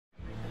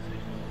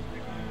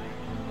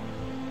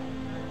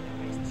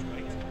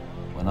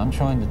And I'm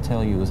trying to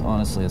tell you as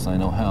honestly as I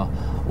know how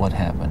what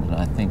happened, and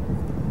I think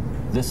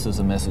this is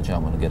a message I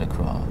want to get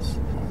across.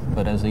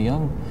 But as a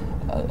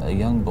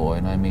young boy,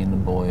 and I mean a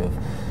boy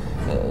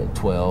of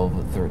 12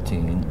 or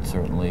 13,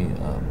 certainly,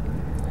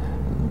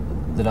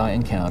 that I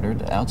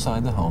encountered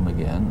outside the home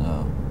again,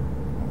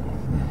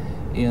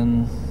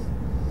 in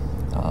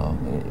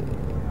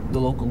the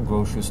local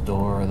grocery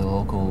store, the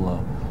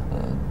local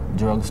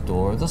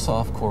drugstore, the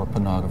softcore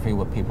pornography,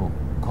 what people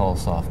call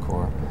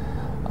softcore.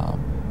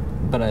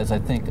 But as I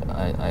think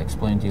I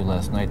explained to you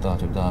last night,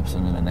 Dr.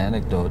 Dobson, in an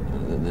anecdote,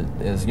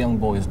 that as young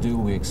boys do,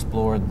 we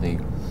explored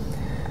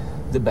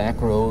the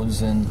back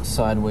roads and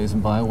sideways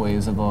and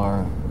byways of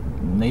our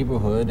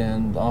neighborhood,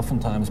 and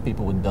oftentimes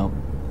people would dump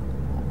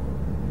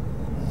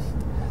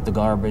the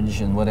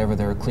garbage and whatever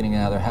they were cleaning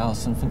out of their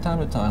house, and from time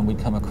to time we'd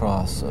come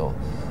across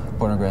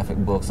pornographic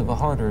books of a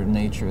harder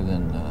nature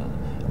than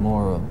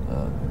more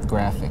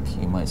graphic,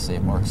 you might say,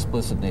 more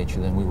explicit nature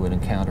than we would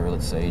encounter,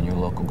 let's say, in your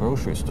local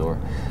grocery store.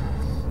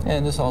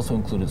 And this also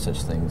included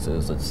such things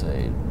as, let's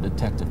say,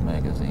 detective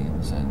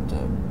magazines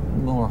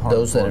and more hardcore.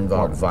 Those that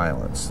involve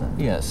violence. Then.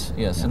 Yes,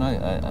 yes,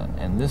 yeah.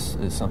 And this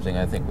is something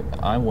I think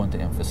I want to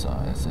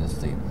emphasize is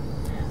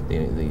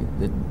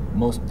the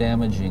most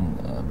damaging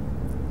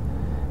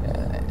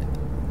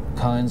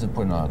kinds of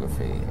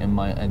pornography. And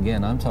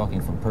again, I'm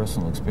talking from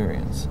personal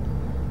experience.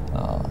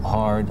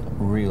 Hard,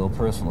 real,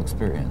 personal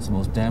experience. The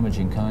most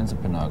damaging kinds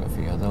of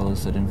pornography are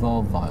those that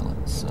involve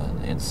violence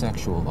and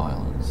sexual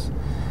violence,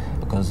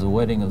 because the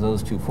wedding of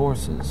those two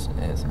forces,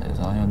 as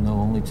I know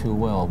only too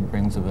well,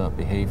 brings about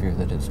behavior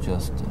that is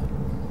just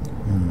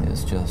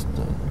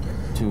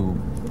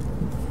too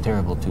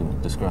terrible to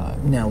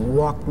describe. Now,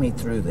 walk me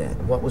through that.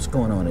 What was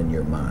going on in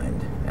your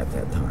mind at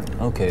that time?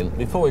 Okay,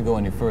 before we go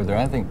any further,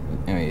 I think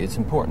it's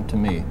important to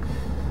me,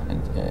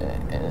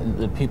 and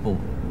that people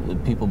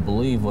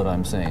believe what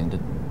I'm saying, to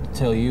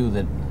tell you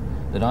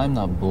that I'm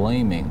not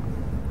blaming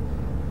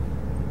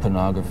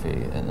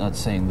pornography and not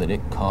saying that it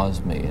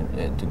caused me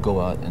to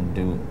go out and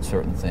do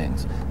certain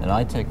things. And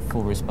I take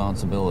full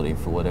responsibility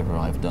for whatever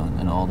I've done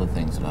and all the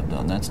things that I've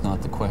done. That's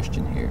not the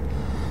question here.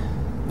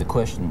 The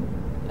question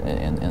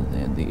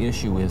and the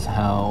issue is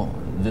how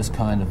this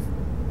kind of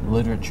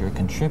literature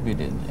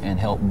contributed and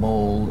helped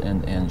mold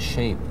and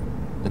shape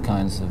the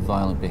kinds of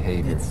violent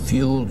behavior. It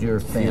fueled your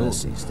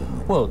fantasies,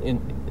 didn't it? Well,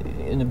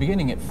 in the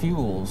beginning it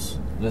fuels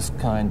this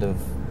kind of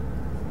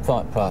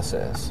thought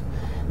process.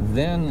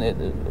 Then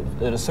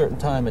at a certain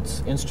time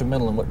it's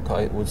instrumental in what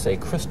I would say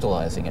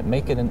crystallizing it,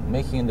 making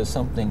it into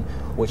something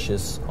which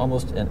is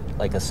almost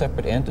like a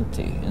separate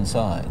entity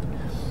inside.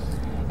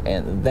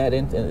 And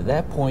at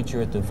that point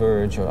you're at the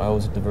verge, or I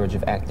was at the verge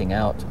of acting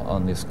out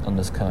on these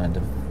kinds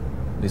of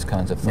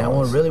thoughts. Now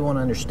I really want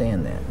to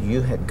understand that.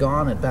 You had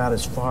gone about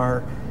as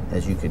far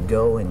as you could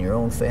go in your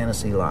own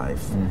fantasy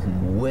life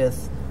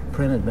with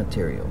printed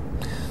material,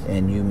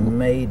 and you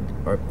made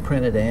or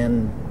printed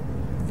and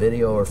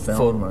video or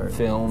film or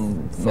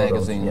film,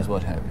 photos, magazines,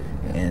 what have you.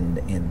 Yeah.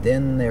 And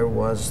then there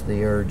was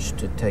the urge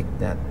to take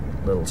that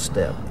little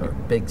step or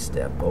big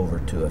step over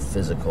to a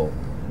physical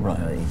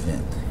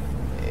event.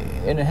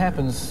 And it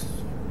happens.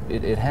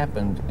 It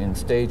happened in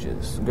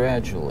stages,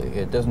 gradually.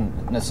 It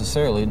doesn't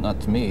necessarily,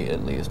 not to me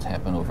at least,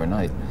 happen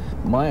overnight.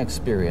 My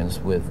experience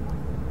with,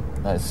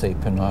 I'd say,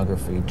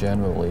 pornography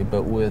generally,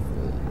 but with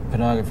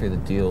pornography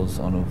that deals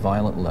on a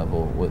violent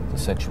level with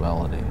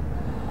sexuality,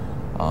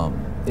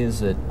 is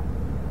that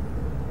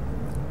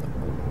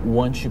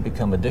once you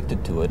become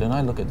addicted to it, and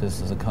I look at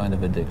this as a kind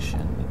of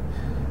addiction,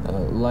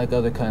 like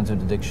other kinds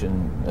of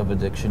addiction,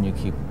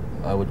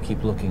 I would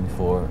keep looking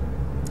for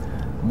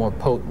more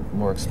potent,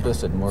 more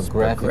explicit, more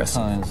graphic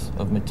kinds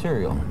of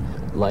material.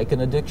 Like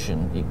an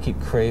addiction, you keep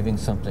craving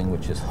something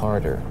which is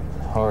harder,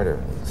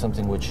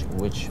 something which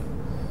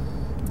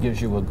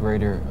gives you a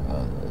greater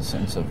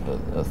sense of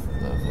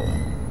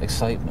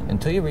excitement,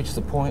 until you reach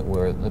the point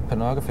where the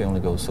pornography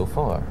only goes so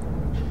far.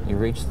 You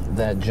reach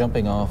that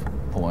jumping off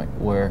point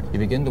where you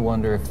begin to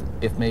wonder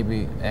if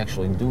maybe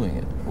actually doing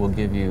it will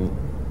give you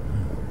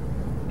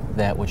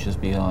that which is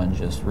beyond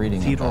just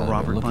reading Theodore about it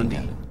Robert or looking Bundy,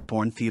 at it.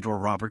 born Theodore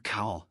Robert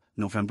Cowell,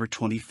 November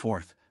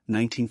 24th,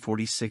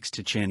 1946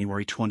 to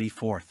January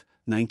 24th,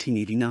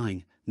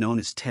 1989, known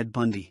as Ted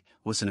Bundy,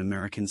 was an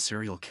American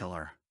serial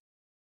killer.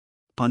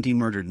 Bundy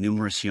murdered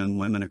numerous young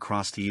women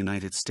across the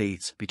United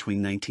States between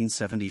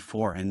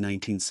 1974 and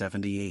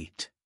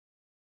 1978.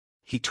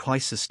 He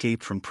twice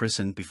escaped from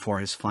prison before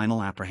his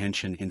final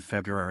apprehension in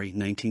February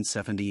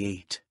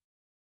 1978.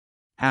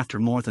 After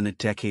more than a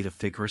decade of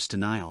vigorous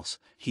denials,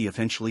 he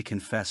eventually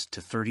confessed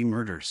to 30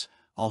 murders,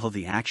 although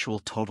the actual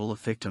total of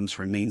victims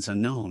remains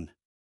unknown.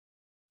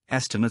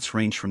 Estimates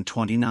range from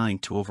 29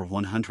 to over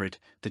 100,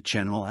 the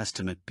general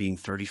estimate being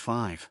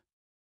 35.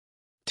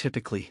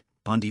 Typically,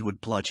 Bundy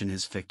would bludgeon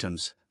his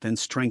victims, then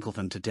strangle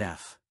them to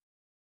death.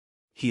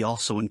 He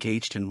also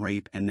engaged in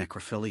rape and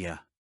necrophilia.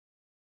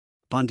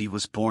 Bundy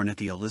was born at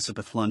the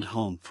Elizabeth Lund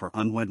Home for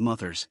Unwed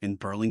Mothers in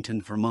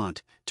Burlington,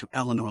 Vermont, to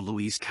Eleanor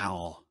Louise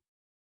Cowell.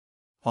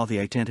 While the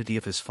identity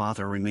of his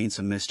father remains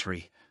a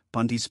mystery,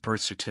 Bundy's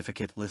birth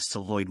certificate lists a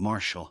Lloyd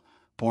Marshall,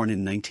 born in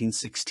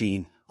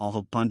 1916,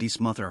 although Bundy's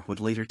mother would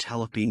later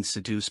tell of being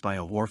seduced by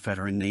a war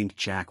veteran named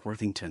Jack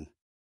Worthington.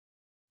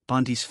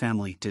 Bundy's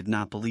family did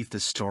not believe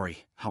this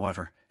story,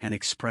 however, and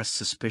expressed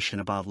suspicion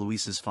about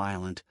Louise's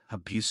violent,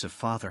 abusive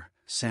father,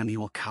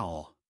 Samuel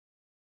Cowell.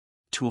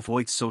 To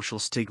avoid social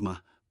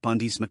stigma,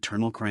 Bundy's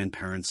maternal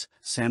grandparents,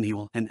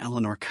 Samuel and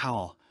Eleanor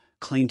Cowell,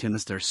 claimed him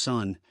as their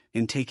son.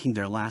 In taking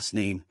their last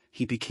name,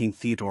 he became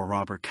Theodore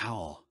Robert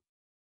Cowell.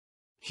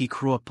 He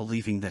grew up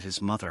believing that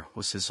his mother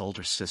was his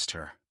older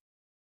sister.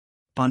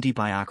 Bundy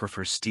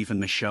biographers Stephen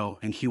Michaud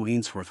and Hugh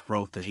Ainsworth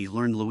wrote that he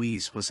learned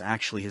Louise was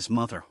actually his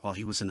mother while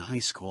he was in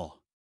high school.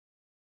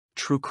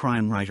 True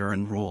crime writer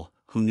and Rule,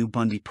 who knew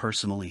Bundy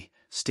personally,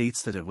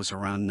 states that it was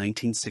around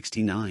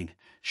 1969,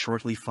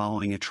 shortly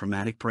following a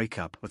traumatic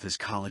breakup with his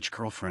college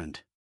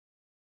girlfriend.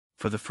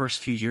 For the first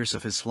few years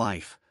of his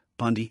life,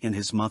 Bundy and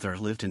his mother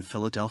lived in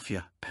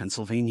Philadelphia,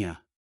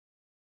 Pennsylvania.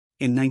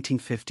 In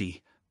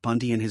 1950,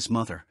 Bundy and his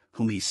mother,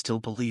 whom he still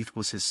believed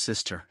was his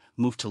sister,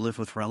 moved to live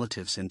with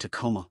relatives in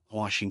Tacoma,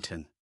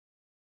 Washington.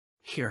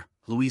 Here,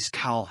 Louise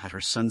Cowell had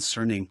her son's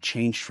surname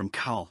changed from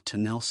Cowell to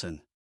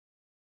Nelson.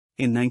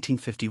 In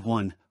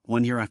 1951,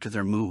 1 year after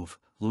their move,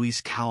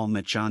 Louise Cowell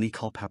met Johnny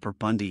Culpepper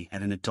Bundy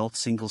at an adult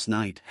singles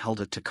night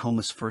held at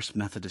Tacoma's First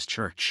Methodist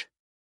Church.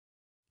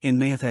 In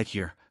May of that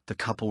year, the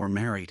couple were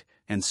married,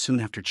 and soon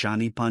after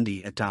Johnny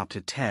Bundy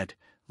adopted Ted,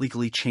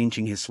 legally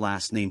changing his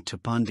last name to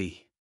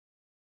Bundy.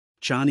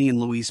 Johnny and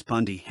Louise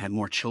Bundy had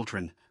more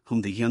children,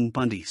 whom the young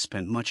Bundy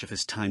spent much of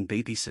his time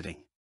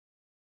babysitting.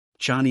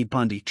 Johnny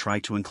Bundy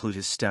tried to include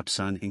his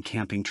stepson in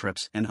camping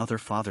trips and other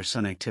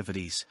father-son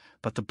activities,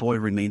 but the boy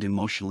remained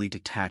emotionally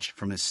detached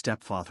from his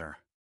stepfather.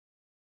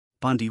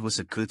 Bundy was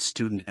a good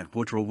student at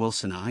Woodrow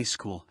Wilson High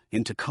School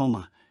in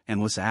Tacoma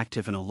and was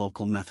active in a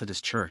local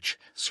Methodist church,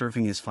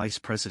 serving as vice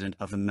president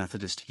of the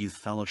Methodist Youth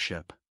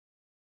Fellowship.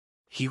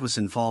 He was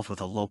involved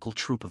with a local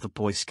troop of the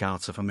Boy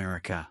Scouts of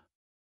America.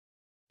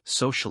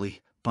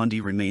 Socially,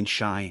 Bundy remained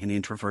shy and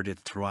introverted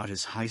throughout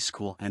his high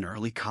school and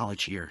early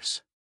college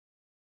years.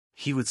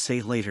 He would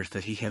say later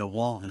that he hit a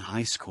wall in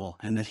high school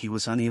and that he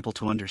was unable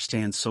to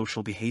understand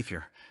social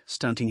behavior,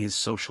 stunting his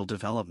social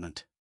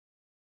development.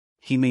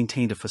 He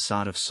maintained a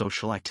facade of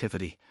social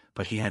activity,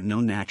 but he had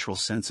no natural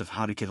sense of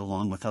how to get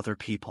along with other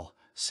people,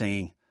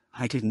 saying,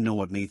 "I didn't know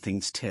what made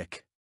things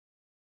tick.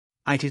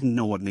 I didn't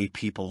know what made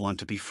people want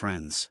to be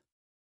friends.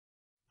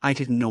 I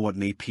didn't know what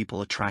made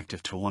people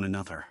attractive to one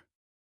another.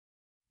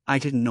 I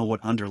didn't know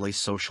what underlay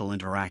social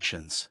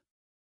interactions."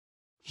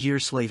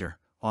 Years later,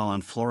 while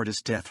on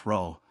Florida's death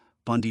row,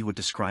 Bundy would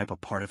describe a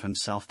part of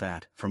himself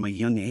that, from a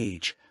young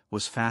age,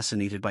 was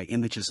fascinated by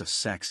images of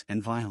sex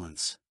and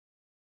violence.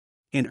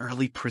 In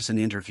early prison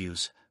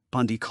interviews,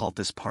 Bundy called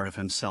this part of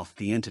himself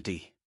the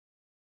entity.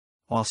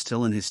 While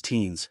still in his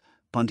teens,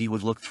 Bundy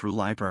would look through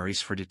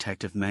libraries for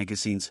detective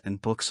magazines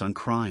and books on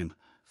crime,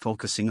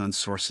 focusing on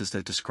sources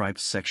that described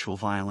sexual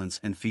violence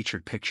and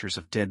featured pictures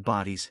of dead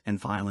bodies and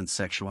violent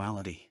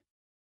sexuality.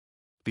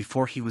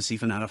 Before he was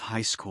even out of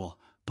high school,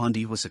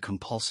 Bundy was a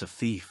compulsive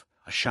thief,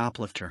 a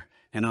shoplifter,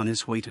 and on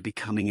his way to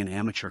becoming an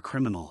amateur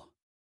criminal.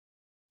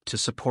 To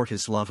support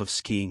his love of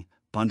skiing,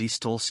 Bundy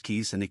stole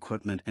skis and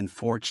equipment and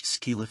forged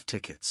ski lift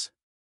tickets.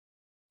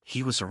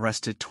 He was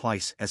arrested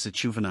twice as a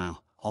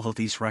juvenile, although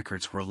these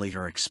records were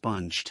later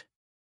expunged.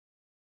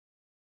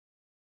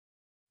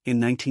 In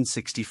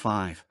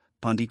 1965,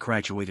 Bundy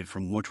graduated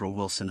from Woodrow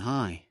Wilson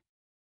High.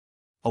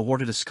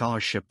 Awarded a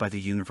scholarship by the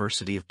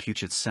University of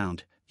Puget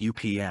Sound,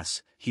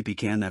 UPS, he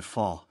began that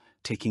fall,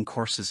 taking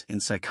courses in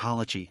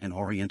psychology and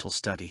Oriental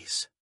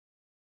studies.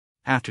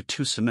 After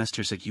 2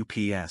 semesters at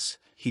UPS,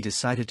 he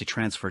decided to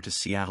transfer to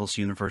Seattle's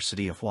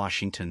University of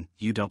Washington,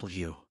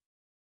 UW.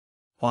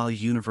 While a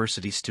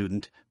university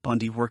student,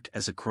 Bundy worked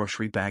as a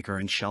grocery bagger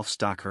and shelf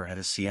stocker at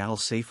a Seattle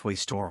Safeway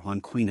store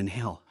on Queen and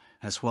Hill,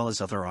 as well as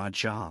other odd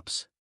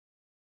jobs.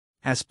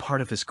 As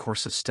part of his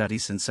course of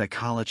studies in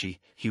psychology,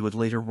 he would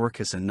later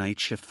work as a night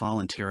shift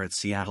volunteer at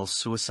Seattle's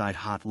Suicide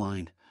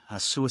Hotline, a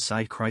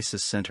suicide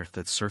crisis center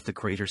that served the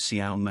greater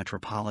Seattle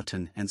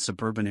metropolitan and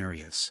suburban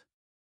areas.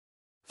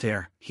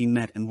 There, he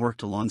met and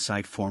worked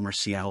alongside former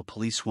Seattle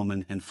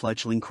policewoman and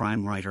fledgling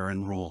crime writer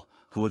and Rule,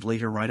 who would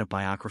later write a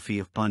biography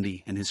of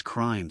Bundy and his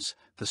crimes,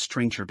 The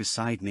Stranger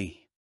Beside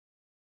Me.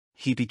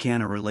 He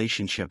began a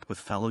relationship with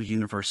fellow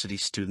university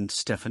student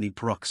Stephanie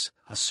Brooks,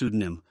 a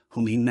pseudonym,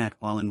 whom he met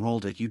while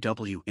enrolled at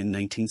UW in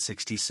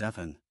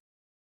 1967.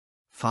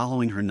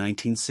 Following her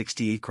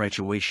 1968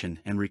 graduation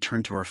and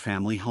return to her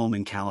family home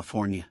in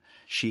California,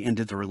 she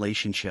ended the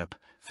relationship,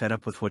 fed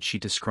up with what she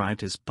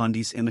described as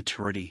Bundy's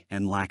immaturity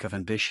and lack of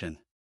ambition.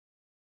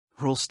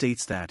 Rule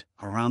states that,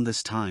 around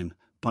this time,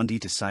 Bundy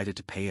decided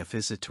to pay a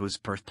visit to his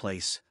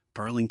birthplace,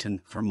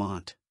 Burlington,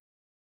 Vermont.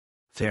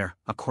 There,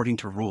 according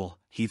to Rule,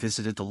 he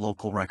visited the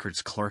local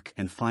records clerk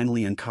and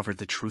finally uncovered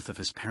the truth of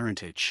his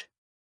parentage.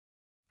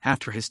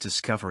 After his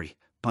discovery,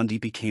 Bundy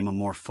became a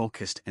more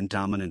focused and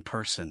dominant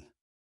person.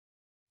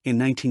 In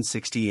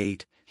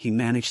 1968, he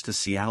managed the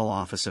Seattle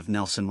office of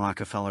Nelson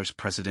Rockefeller's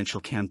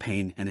presidential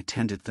campaign and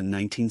attended the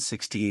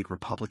 1968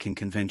 Republican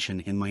Convention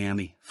in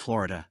Miami,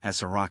 Florida,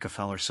 as a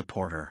Rockefeller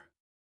supporter.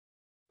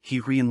 He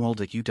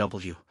re-enrolled at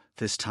UW,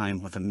 this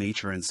time with a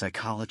major in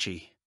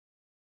psychology.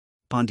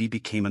 Bundy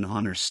became an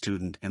honors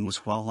student and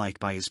was well-liked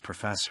by his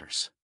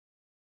professors.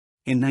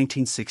 In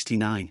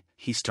 1969,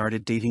 he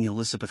started dating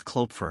Elizabeth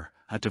Klopfer,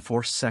 a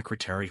divorced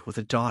secretary with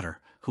a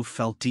daughter, who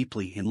fell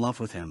deeply in love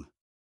with him.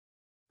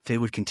 They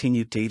would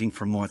continue dating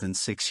for more than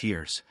 6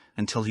 years,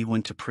 until he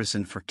went to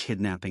prison for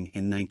kidnapping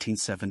in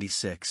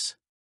 1976.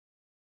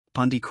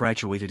 Bundy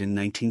graduated in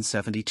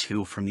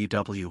 1972 from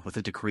UW with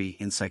a degree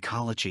in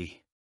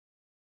psychology.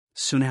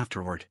 Soon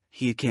afterward,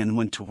 he again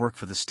went to work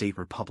for the state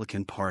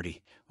Republican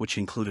Party, which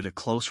included a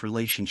close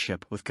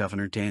relationship with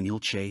Governor Daniel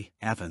J.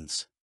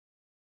 Evans.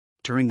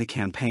 During the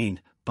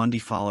campaign, Bundy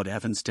followed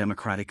Evans'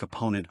 Democratic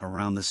opponent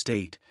around the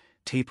state,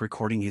 tape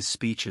recording his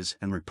speeches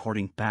and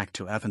reporting back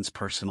to Evans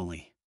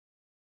personally.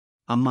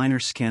 A minor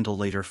scandal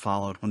later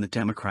followed when the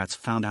Democrats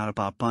found out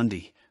about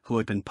Bundy, who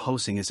had been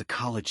posing as a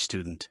college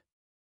student.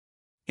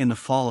 In the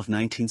fall of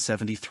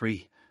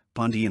 1973,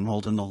 Bundy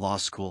enrolled in the law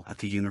school at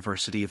the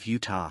University of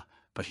Utah,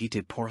 but he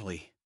did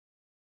poorly.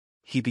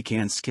 He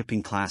began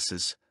skipping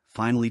classes,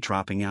 finally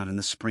dropping out in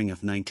the spring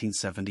of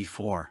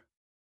 1974.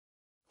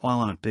 While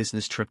on a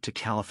business trip to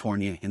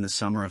California in the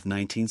summer of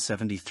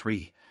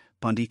 1973,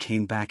 Bundy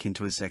came back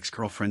into his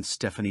ex-girlfriend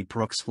Stephanie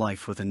Brooks'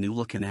 life with a new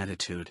look and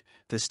attitude,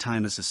 this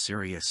time as a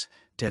serious,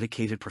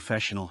 dedicated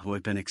professional who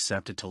had been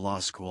accepted to law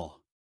school.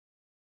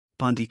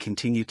 Bundy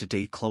continued to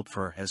date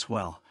Klopfer as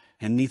well,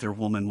 and neither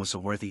woman was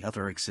aware the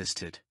other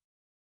existed.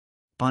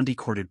 Bundy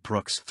courted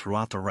Brooks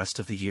throughout the rest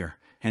of the year,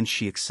 and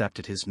she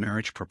accepted his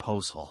marriage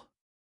proposal.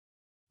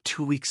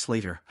 2 weeks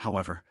later,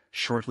 however,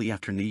 shortly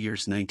after New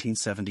Year's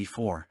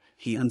 1974,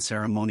 he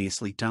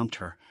unceremoniously dumped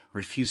her,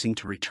 refusing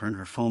to return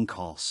her phone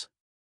calls.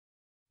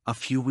 A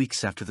few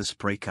weeks after this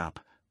breakup,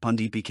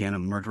 Bundy began a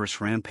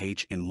murderous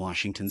rampage in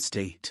Washington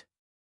state.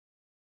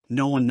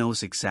 No one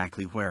knows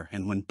exactly where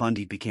and when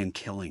Bundy began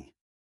killing.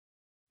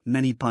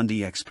 Many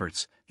Bundy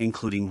experts,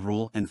 including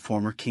Rural and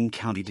former King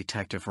County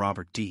Detective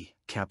Robert D.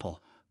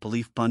 Keppel,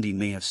 believe Bundy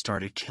may have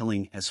started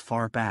killing as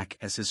far back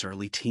as his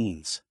early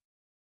teens.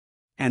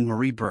 Anne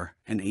Marie Burr,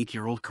 an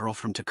 8-year-old girl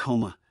from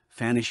Tacoma,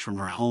 vanished from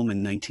her home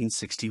in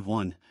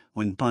 1961,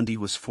 when Bundy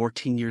was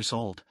 14 years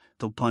old,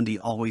 though Bundy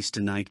always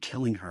denied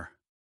killing her.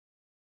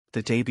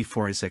 The day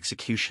before his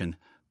execution,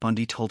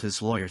 Bundy told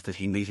his lawyer that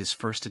he made his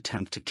first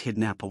attempt to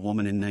kidnap a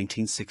woman in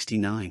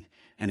 1969,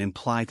 and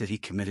implied that he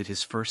committed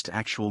his first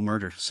actual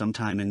murder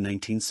sometime in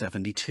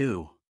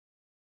 1972.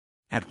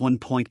 At one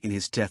point in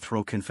his death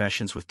row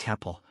confessions with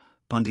Keppel,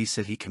 Bundy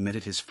said he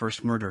committed his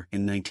first murder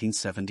in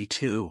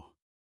 1972.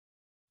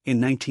 In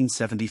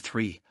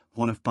 1973,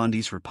 one of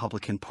Bundy's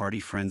Republican Party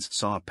friends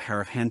saw a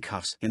pair of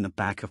handcuffs in the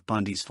back of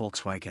Bundy's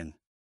Volkswagen.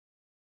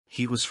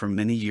 He was for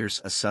many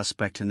years a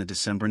suspect in the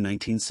December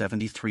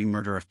 1973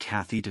 murder of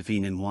Kathy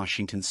Devine in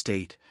Washington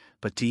state,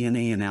 but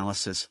DNA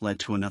analysis led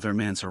to another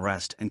man's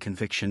arrest and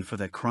conviction for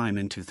that crime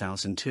in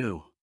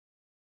 2002.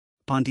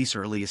 Bundy's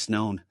earliest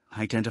known,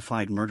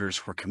 identified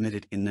murders were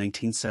committed in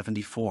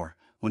 1974,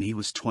 when he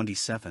was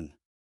 27.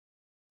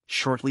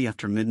 Shortly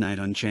after midnight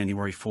on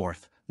January 4,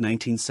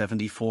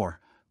 1974,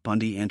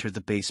 Bundy entered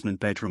the basement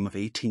bedroom of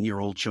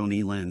 18-year-old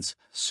Joni Lenz,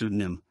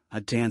 pseudonym,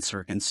 a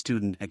dancer and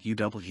student at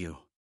UW.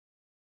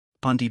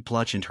 Bundy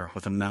bludgeoned her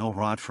with a metal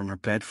rod from her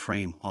bed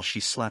frame while she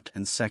slept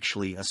and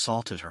sexually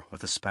assaulted her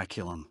with a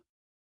speculum.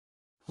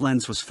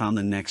 Lenz was found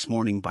the next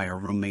morning by her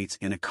roommates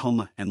in a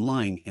coma and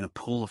lying in a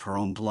pool of her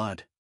own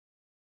blood.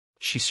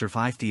 She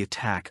survived the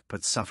attack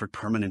but suffered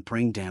permanent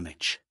brain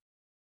damage.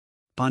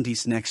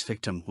 Bundy's next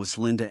victim was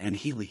Linda Ann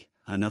Healy,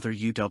 another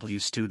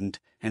UW student,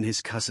 and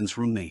his cousin's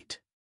roommate.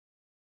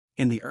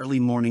 In the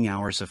early morning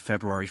hours of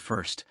February 1,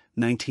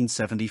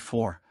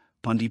 1974,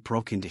 Bundy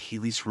broke into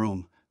Healy's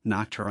room,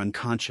 knocked her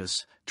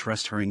unconscious,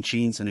 dressed her in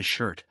jeans and a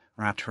shirt,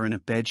 wrapped her in a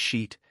bed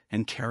sheet,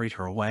 and carried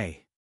her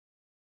away.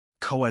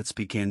 Co-eds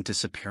began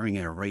disappearing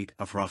at a rate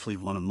of roughly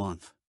one a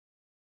month.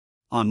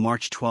 On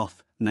March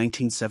 12,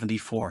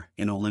 1974,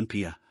 in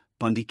Olympia,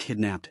 Bundy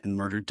kidnapped and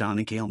murdered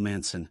Donna Gail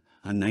Manson,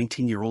 a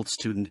 19-year-old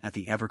student at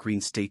the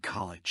Evergreen State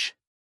College.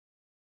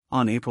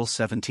 On April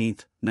 17,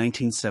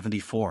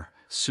 1974,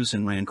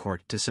 Susan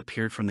Rancourt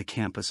disappeared from the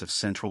campus of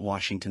Central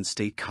Washington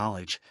State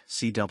College,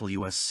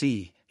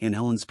 CWSC, in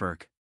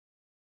Ellensburg.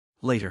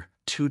 Later,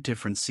 2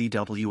 different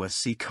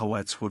CWSC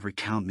co-eds would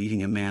recount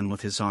meeting a man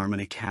with his arm in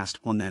a cast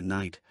on that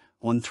night,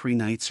 one 3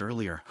 nights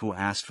earlier, who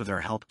asked for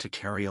their help to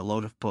carry a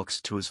load of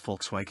books to his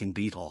Volkswagen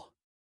Beetle.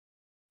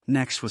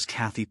 Next was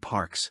Kathy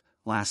Parks,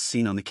 last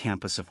seen on the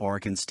campus of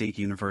Oregon State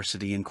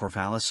University in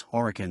Corvallis,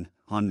 Oregon,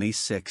 on May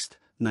 6,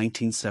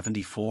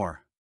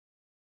 1974.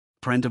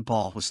 Brenda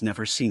Ball was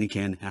never seen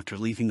again after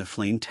leaving the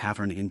Flame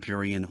Tavern in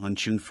Burien on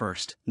June 1,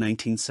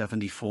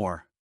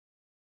 1974.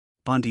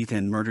 Bundy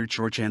then murdered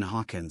Georgianne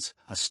Hawkins,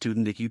 a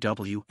student at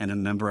UW and a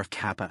member of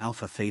Kappa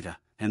Alpha Theta,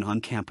 an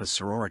on-campus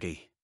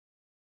sorority.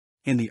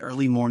 In the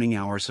early morning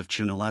hours of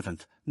June 11,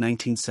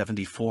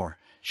 1974,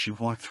 she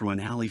walked through an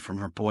alley from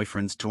her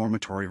boyfriend's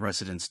dormitory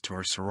residence to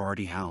her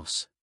sorority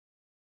house.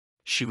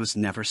 She was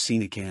never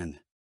seen again.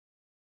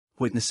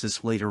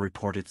 Witnesses later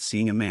reported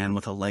seeing a man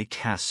with a leg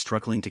cast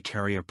struggling to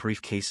carry a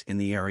briefcase in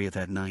the area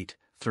that night.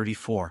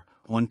 34.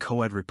 One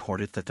co-ed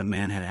reported that the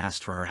man had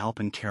asked for her help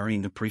in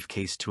carrying the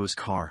briefcase to his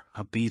car,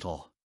 a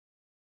Beetle.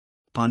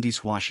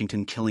 Bundy's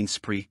Washington killing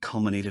spree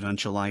culminated on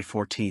July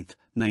 14,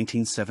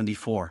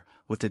 1974,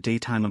 with the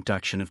daytime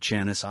abduction of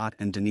Janice Ott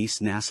and Denise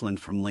Naslund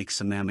from Lake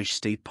Sammamish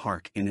State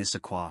Park in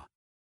Issaquah.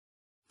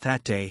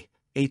 That day,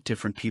 8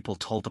 different people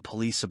told the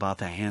police about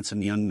the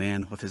handsome young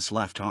man with his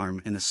left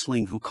arm in a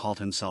sling who called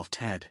himself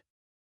Ted.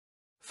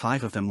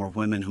 5 of them were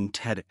women whom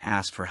Ted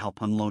asked for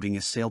help unloading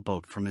a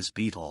sailboat from his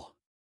Beetle.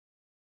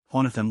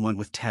 One of them went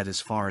with Ted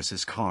as far as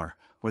his car,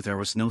 where there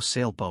was no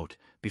sailboat,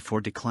 before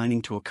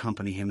declining to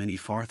accompany him any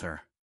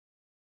farther.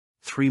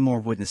 3 more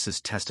witnesses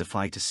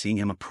testified to seeing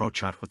him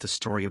approach Ott with the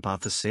story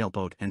about the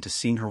sailboat and to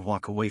seeing her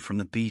walk away from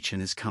the beach in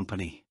his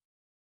company.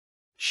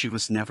 She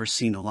was never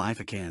seen alive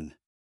again.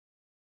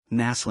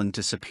 Naslund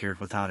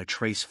disappeared without a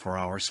trace 4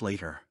 hours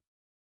later.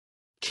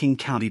 King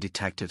County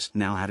detectives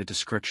now had a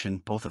description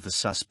both of the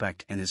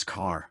suspect and his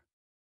car.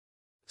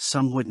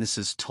 Some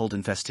witnesses told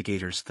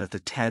investigators that the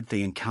Ted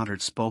they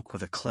encountered spoke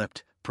with a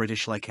clipped,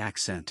 British-like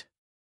accent.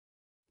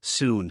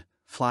 Soon,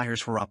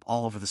 flyers were up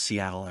all over the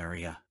Seattle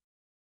area.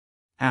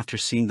 After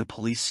seeing the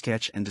police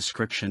sketch and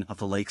description of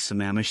the Lake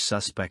Sammamish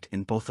suspect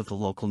in both of the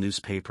local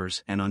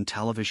newspapers and on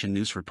television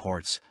news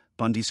reports,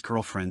 Bundy's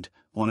girlfriend,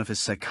 one of his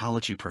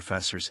psychology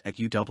professors at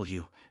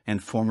UW,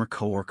 and former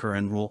co-worker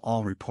and Rule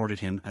all reported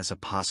him as a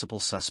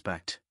possible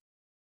suspect.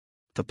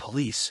 The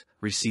police,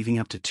 receiving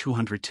up to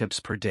 200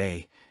 tips per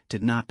day,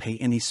 did not pay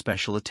any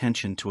special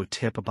attention to a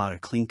tip about a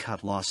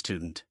clean-cut law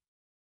student.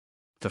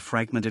 The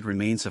fragmented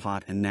remains of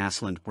Ott and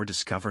Naslund were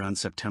discovered on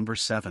September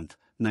 7,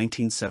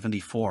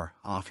 1974,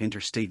 off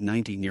Interstate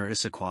 90 near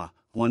Issaquah,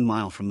 1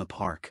 mile from the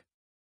park.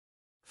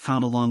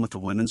 Found along with the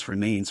women's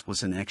remains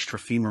was an extra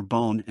femur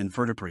bone and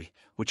vertebrae,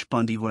 which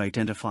Bundy would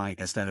identify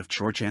as that of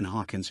George Ann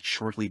Hawkins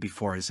shortly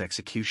before his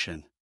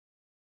execution.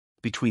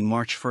 Between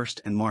March 1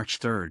 and March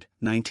 3,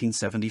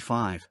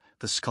 1975,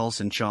 the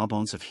skulls and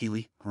jawbones of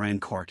Healy,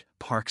 Rancourt,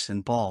 Parks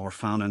and Ball were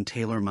found on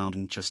Taylor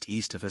Mountain just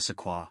east of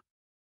Issaquah.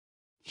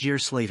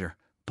 Years later,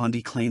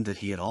 Bundy claimed that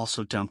he had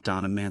also dumped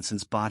Donna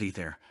Manson's body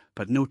there,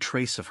 but no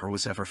trace of her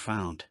was ever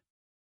found.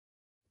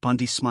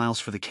 Bundy smiles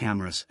for the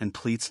cameras and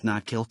pleads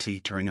not guilty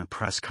during a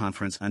press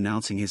conference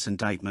announcing his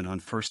indictment on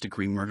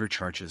first-degree murder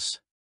charges.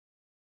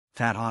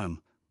 That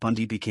autumn,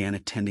 Bundy began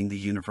attending the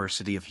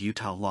University of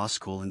Utah Law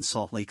School in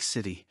Salt Lake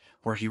City,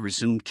 where he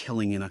resumed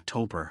killing in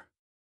October.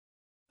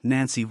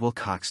 Nancy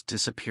Wilcox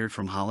disappeared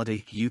from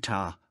Holiday,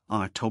 Utah,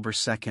 on October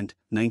 2,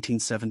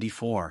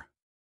 1974.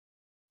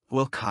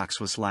 Wilcox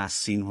was last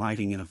seen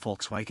riding in a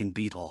Volkswagen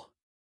Beetle.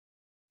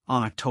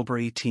 On October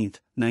 18,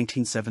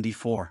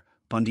 1974,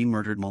 Bundy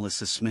murdered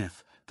Melissa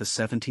Smith, the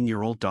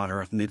 17-year-old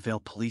daughter of Midvale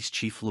Police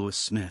Chief Lewis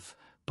Smith.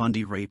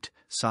 Bundy raped,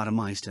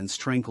 sodomized and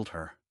strangled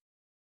her.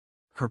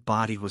 Her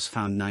body was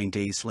found 9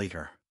 days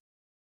later.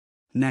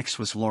 Next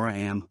was Laura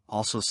M.,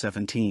 also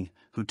 17,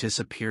 who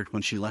disappeared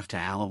when she left a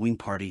Halloween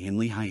party in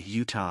Lehi,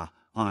 Utah,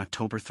 on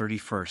October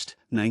 31,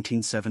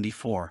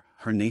 1974.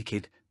 Her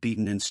naked,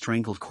 beaten and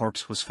strangled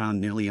corpse was found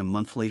nearly a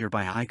month later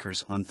by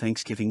hikers on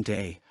Thanksgiving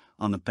Day,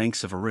 on the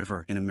banks of a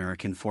river in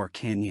American Fork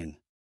Canyon.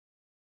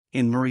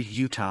 In Murray,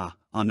 Utah,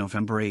 on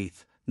November 8,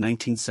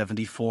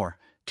 1974,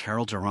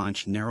 Carol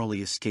Durange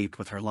narrowly escaped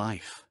with her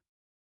life.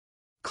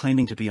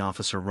 Claiming to be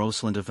Officer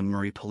Roseland of the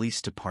Murray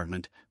Police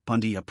Department,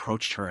 Bundy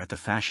approached her at the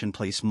Fashion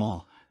Place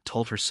Mall,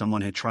 told her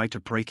someone had tried to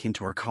break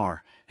into her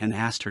car, and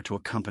asked her to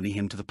accompany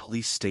him to the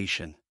police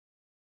station.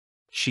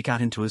 She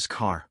got into his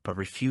car but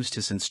refused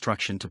his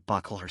instruction to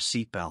buckle her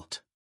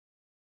seatbelt.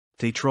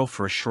 They drove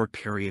for a short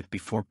period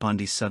before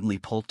Bundy suddenly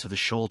pulled to the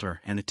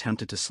shoulder and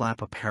attempted to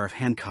slap a pair of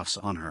handcuffs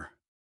on her.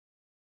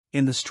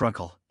 In the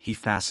struggle, he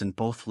fastened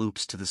both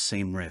loops to the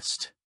same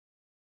wrist.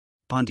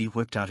 Bundy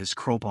whipped out his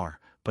crowbar,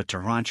 but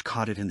Durange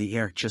caught it in the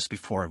air just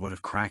before it would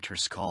have cracked her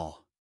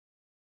skull.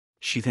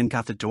 She then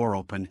got the door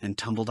open and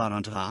tumbled out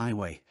onto the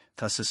highway,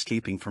 thus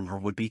escaping from her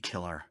would-be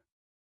killer.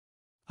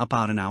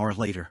 About an hour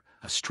later,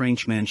 a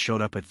strange man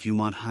showed up at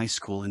Viewmont High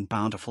School in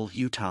Bountiful,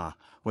 Utah,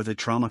 where the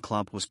drama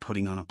club was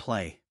putting on a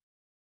play.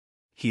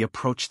 He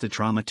approached the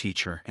drama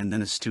teacher and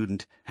then a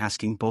student,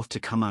 asking both to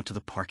come out to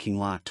the parking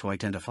lot to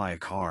identify a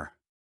car.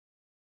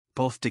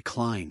 Both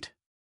declined.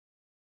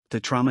 The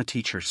drama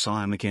teacher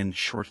saw him again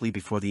shortly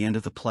before the end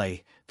of the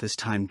play, this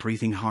time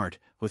breathing hard,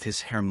 with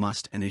his hair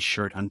mussed and his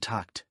shirt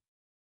untucked.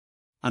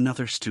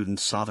 Another student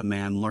saw the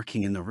man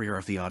lurking in the rear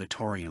of the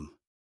auditorium.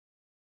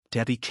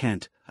 Debbie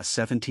Kent, a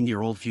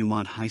 17-year-old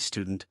Viewmont High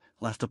student,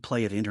 left the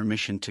play at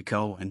intermission to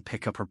go and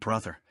pick up her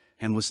brother,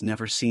 and was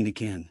never seen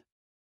again.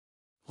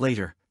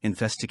 Later,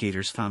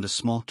 investigators found a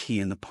small key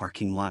in the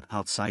parking lot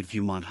outside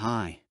Viewmont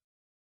High.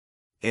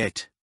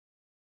 It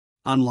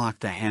unlocked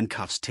the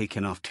handcuffs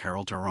taken off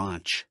Carol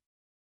Durange.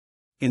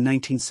 In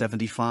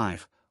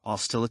 1975, while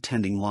still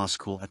attending law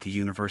school at the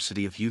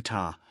University of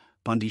Utah,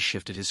 Bundy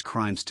shifted his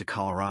crimes to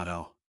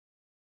Colorado.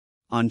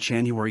 On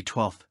January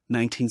 12,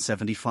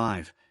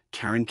 1975,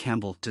 Karen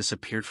Campbell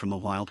disappeared from the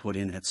Wildwood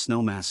Inn at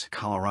Snowmass,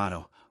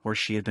 Colorado, where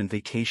she had been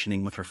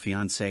vacationing with her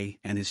fiancé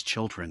and his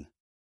children.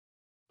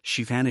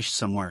 She vanished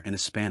somewhere in a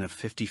span of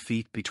 50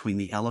 feet between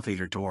the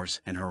elevator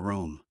doors and her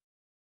room.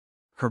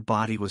 Her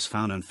body was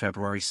found on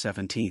February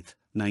 17,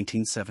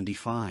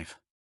 1975.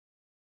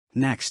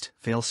 Next,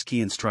 Vail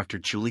ski instructor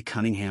Julie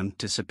Cunningham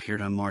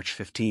disappeared on March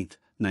 15,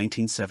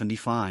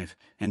 1975,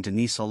 and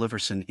Denise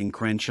Oliverson in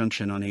Grand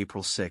Junction on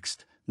April 6,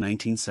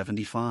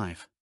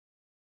 1975.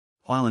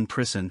 While in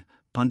prison,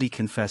 Bundy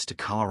confessed to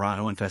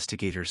Colorado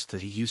investigators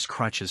that he used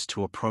crutches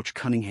to approach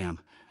Cunningham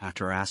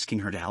after asking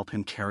her to help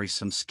him carry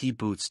some ski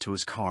boots to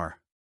his car.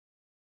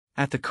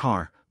 At the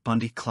car,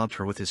 Bundy clubbed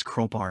her with his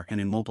crowbar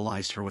and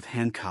immobilized her with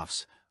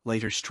handcuffs,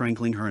 later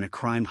strangling her in a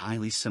crime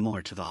highly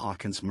similar to the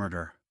Hawkins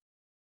murder.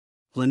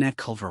 Lynette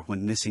Culver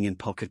went missing in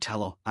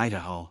Pocatello,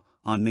 Idaho,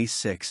 on May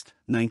 6,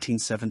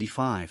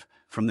 1975,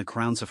 from the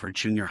grounds of her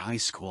junior high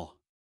school.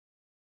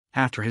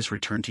 After his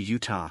return to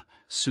Utah,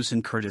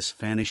 Susan Curtis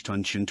vanished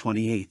on June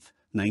 28,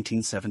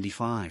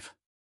 1975.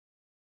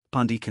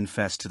 Bundy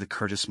confessed to the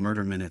Curtis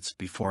murder minutes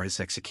before his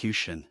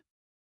execution.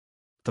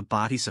 The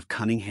bodies of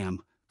Cunningham,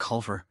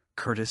 Culver,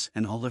 Curtis,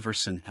 and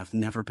Oliverson have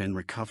never been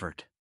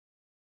recovered.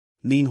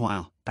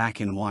 Meanwhile,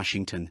 back in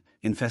Washington,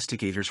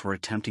 investigators were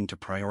attempting to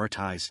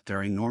prioritize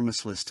their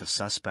enormous list of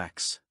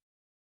suspects.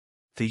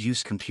 They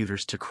used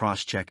computers to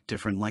cross-check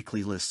different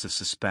likely lists of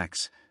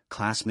suspects,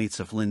 classmates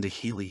of Linda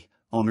Healy,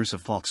 owners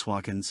of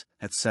Volkswagens,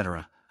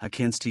 etc.,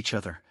 against each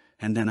other,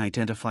 and then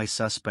identify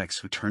suspects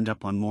who turned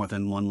up on more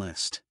than one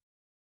list.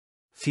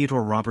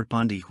 Theodore Robert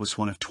Bundy was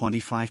one of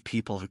 25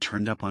 people who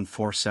turned up on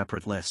 4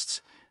 separate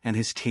lists, and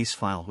his case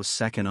file was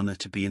second on the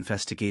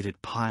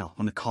to-be-investigated pile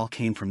when the call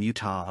came from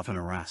Utah of an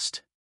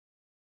arrest.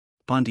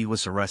 Bundy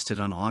was arrested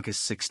on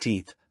August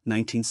 16,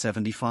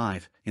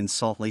 1975, in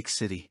Salt Lake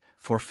City,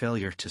 for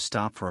failure to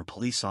stop for a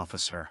police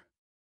officer.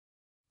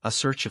 A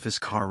search of his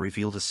car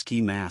revealed a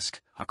ski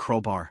mask, a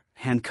crowbar,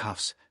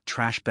 handcuffs,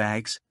 trash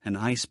bags, an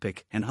ice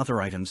pick, and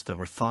other items that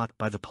were thought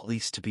by the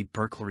police to be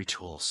burglary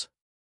tools.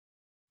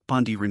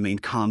 Bundy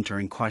remained calm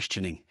during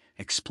questioning,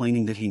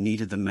 explaining that he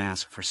needed the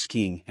mask for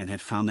skiing and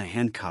had found the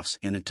handcuffs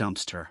in a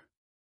dumpster.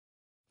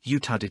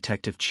 Utah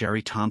Detective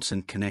Jerry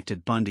Thompson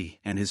connected Bundy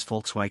and his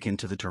Volkswagen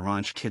to the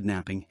Durange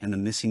kidnapping and the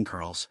missing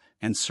girls,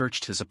 and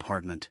searched his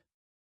apartment.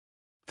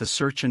 The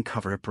search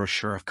uncovered a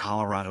brochure of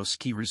Colorado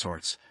ski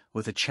resorts,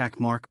 with a check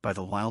mark by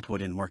the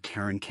Wildwood Inn where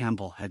Karen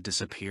Campbell had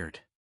disappeared.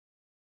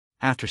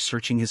 After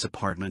searching his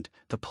apartment,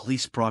 the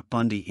police brought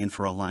Bundy in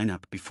for a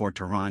lineup before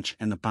Durange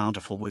and the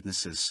bountiful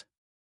witnesses.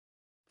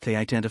 They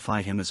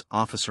identified him as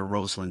Officer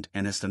Roseland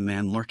and as the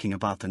man lurking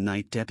about the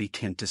night Debbie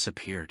Kent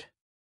disappeared.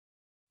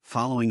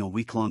 Following a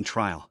week-long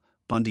trial,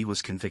 Bundy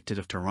was convicted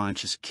of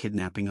Durange's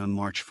kidnapping on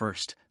March 1,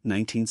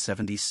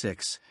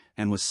 1976,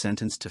 and was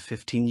sentenced to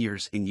 15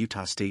 years in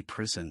Utah State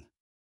Prison.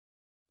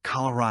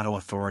 Colorado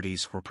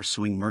authorities were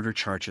pursuing murder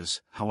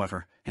charges,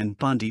 however, and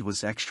Bundy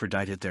was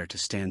extradited there to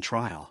stand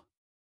trial.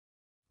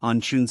 On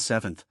June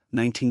 7,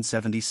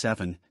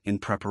 1977, in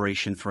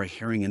preparation for a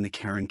hearing in the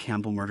Karen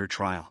Campbell murder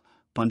trial,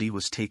 Bundy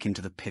was taken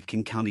to the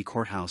Pitkin County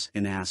Courthouse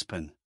in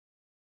Aspen.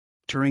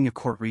 During a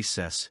court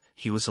recess,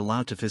 he was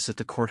allowed to visit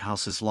the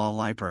courthouse's law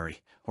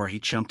library, where he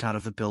jumped out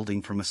of the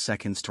building from a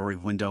second-story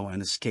window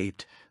and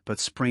escaped, but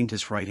sprained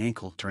his right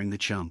ankle during the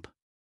jump.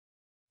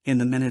 In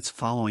the minutes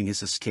following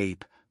his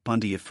escape,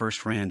 Bundy at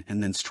first ran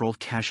and then strolled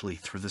casually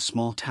through the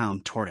small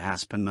town toward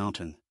Aspen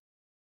Mountain.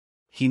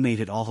 He made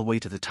it all the way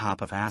to the top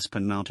of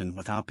Aspen Mountain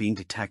without being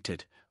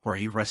detected, where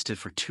he rested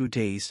for 2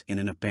 days in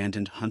an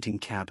abandoned hunting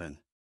cabin.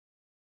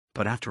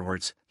 But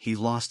afterwards, he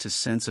lost his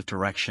sense of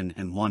direction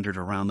and wandered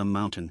around the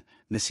mountain,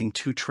 missing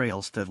 2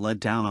 trails that led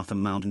down off the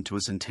mountain to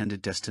his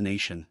intended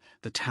destination,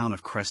 the town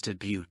of Crested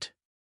Butte.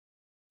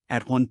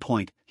 At one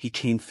point, he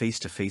came face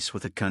to face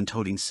with a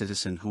gun-toting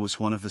citizen who was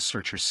one of the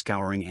searchers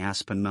scouring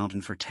Aspen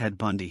Mountain for Ted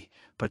Bundy,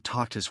 but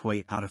talked his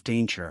way out of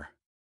danger.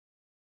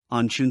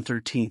 On June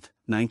 13,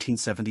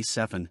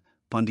 1977,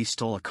 Bundy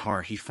stole a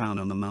car he found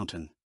on the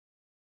mountain.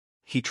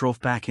 He drove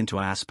back into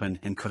Aspen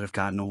and could have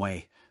gotten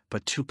away,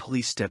 but 2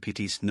 police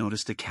deputies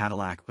noticed a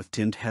Cadillac with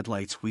dimmed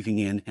headlights weaving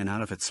in and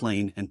out of its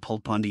lane and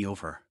pulled Bundy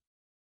over.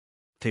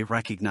 They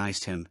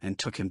recognized him and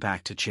took him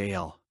back to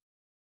jail.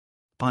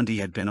 Bundy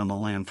had been on the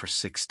lam for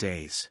 6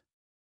 days.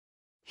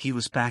 He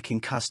was back in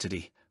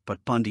custody,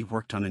 but Bundy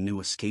worked on a new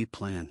escape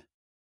plan.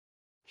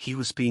 He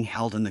was being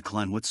held in the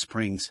Glenwood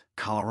Springs,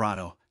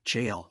 Colorado,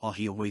 jail while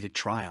he awaited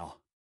trial.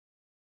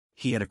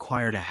 He had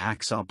acquired a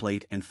hacksaw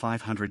blade and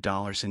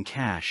 $500 in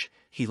cash.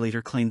 He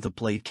later claimed the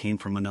blade came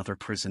from another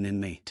prison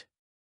inmate.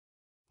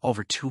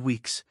 Over 2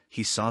 weeks,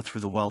 he sawed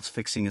through the welds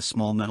fixing a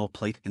small metal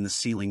plate in the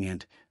ceiling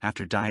and,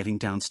 after dieting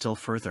down still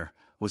further,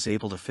 was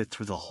able to fit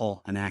through the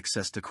hole and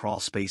access the crawl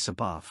space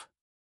above.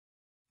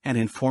 An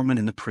informant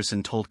in the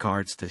prison told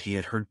guards that he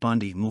had heard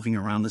Bundy moving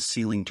around the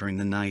ceiling during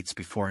the nights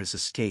before his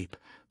escape,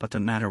 but the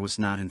matter was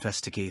not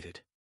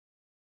investigated.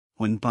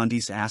 When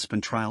Bundy's Aspen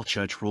trial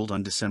judge ruled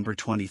on December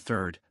 23,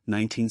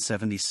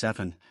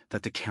 1977,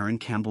 that the Karen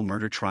Campbell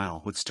murder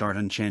trial would start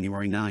on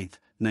January 9,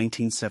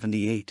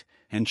 1978,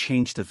 and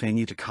changed the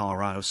venue to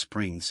Colorado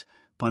Springs,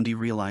 Bundy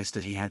realized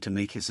that he had to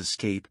make his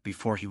escape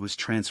before he was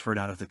transferred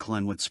out of the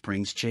Glenwood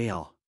Springs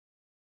jail.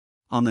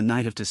 On the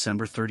night of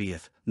December 30,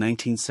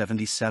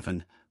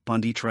 1977,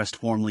 Bundy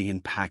dressed warmly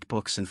and packed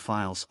books and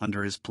files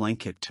under his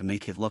blanket to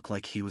make it look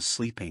like he was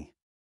sleeping.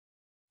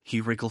 He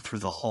wriggled through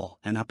the hole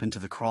and up into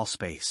the crawl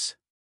space.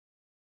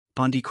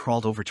 Bundy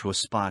crawled over to a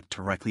spot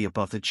directly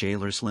above the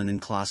jailer's linen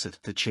closet.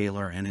 The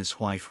jailer and his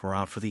wife were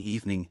out for the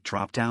evening,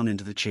 dropped down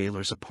into the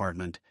jailer's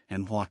apartment,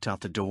 and walked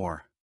out the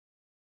door.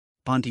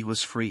 Bundy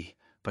was free,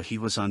 but he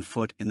was on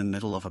foot in the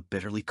middle of a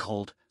bitterly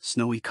cold,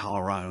 snowy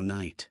Colorado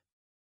night.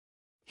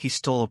 He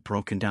stole a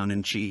broken-down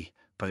MG,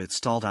 but it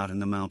stalled out in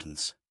the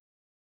mountains.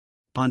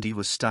 Bundy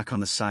was stuck on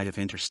the side of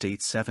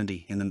Interstate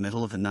 70 in the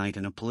middle of the night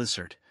in a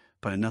blizzard,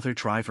 but another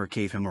driver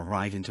gave him a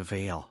ride into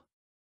Vail.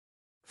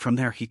 From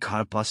there he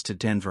caught a bus to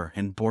Denver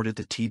and boarded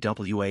the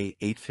TWA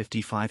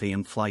 8:55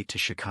 a.m. flight to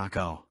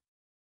Chicago.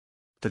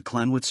 The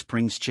Glenwood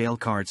Springs jail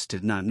guards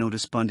did not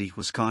notice Bundy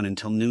was gone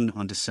until noon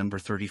on December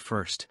 31,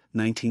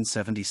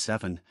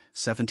 1977,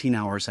 17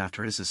 hours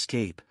after his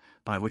escape,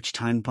 by which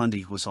time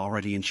Bundy was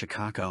already in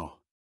Chicago.